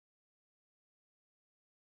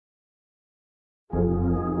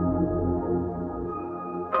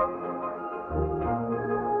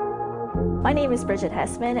My name is Bridget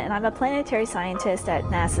Hessman, and I'm a planetary scientist at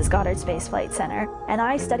NASA's Goddard Space Flight Center, and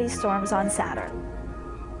I study storms on Saturn.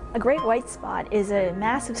 A great white spot is a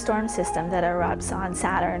massive storm system that erupts on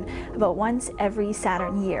Saturn about once every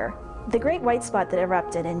Saturn year. The great white spot that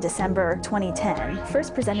erupted in December 2010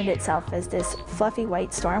 first presented itself as this fluffy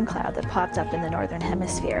white storm cloud that popped up in the northern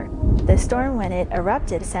hemisphere. The storm, when it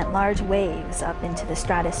erupted, sent large waves up into the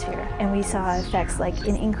stratosphere, and we saw effects like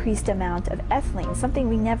an increased amount of ethylene, something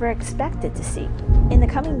we never expected to see. In the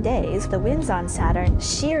coming days, the winds on Saturn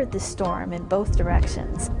sheared the storm in both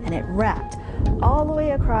directions, and it wrapped all the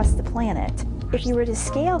way across the planet. If you were to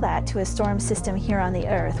scale that to a storm system here on the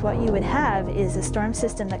Earth, what you would have is a storm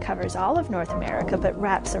system that covers all of North America but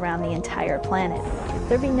wraps around the entire planet.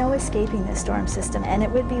 There'd be no escaping this storm system, and it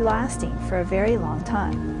would be lasting for a very long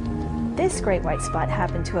time. This great white spot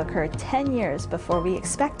happened to occur 10 years before we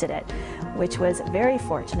expected it, which was very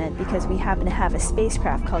fortunate because we happen to have a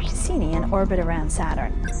spacecraft called Cassini in orbit around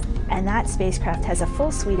Saturn. And that spacecraft has a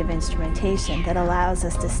full suite of instrumentation that allows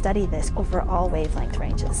us to study this over all wavelength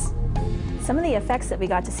ranges. Some of the effects that we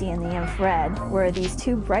got to see in the infrared were these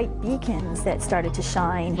two bright beacons that started to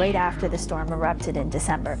shine right after the storm erupted in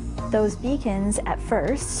December. Those beacons at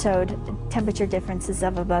first showed temperature differences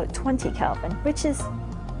of about 20 Kelvin, which is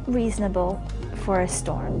reasonable for a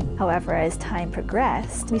storm. However, as time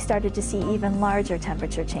progressed, we started to see even larger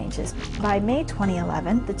temperature changes. By May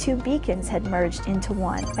 2011, the two beacons had merged into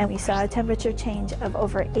one, and we saw a temperature change of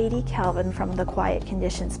over 80 Kelvin from the quiet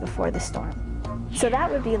conditions before the storm. So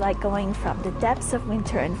that would be like going from the depths of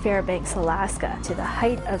winter in Fairbanks, Alaska, to the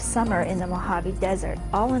height of summer in the Mojave Desert,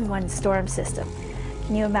 all in one storm system.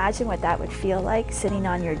 Can you imagine what that would feel like sitting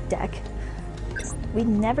on your deck? We'd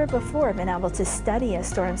never before been able to study a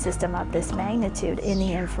storm system of this magnitude in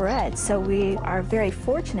the infrared, so we are very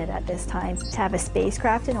fortunate at this time to have a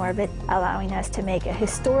spacecraft in orbit allowing us to make a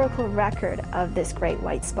historical record of this great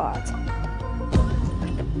white spot.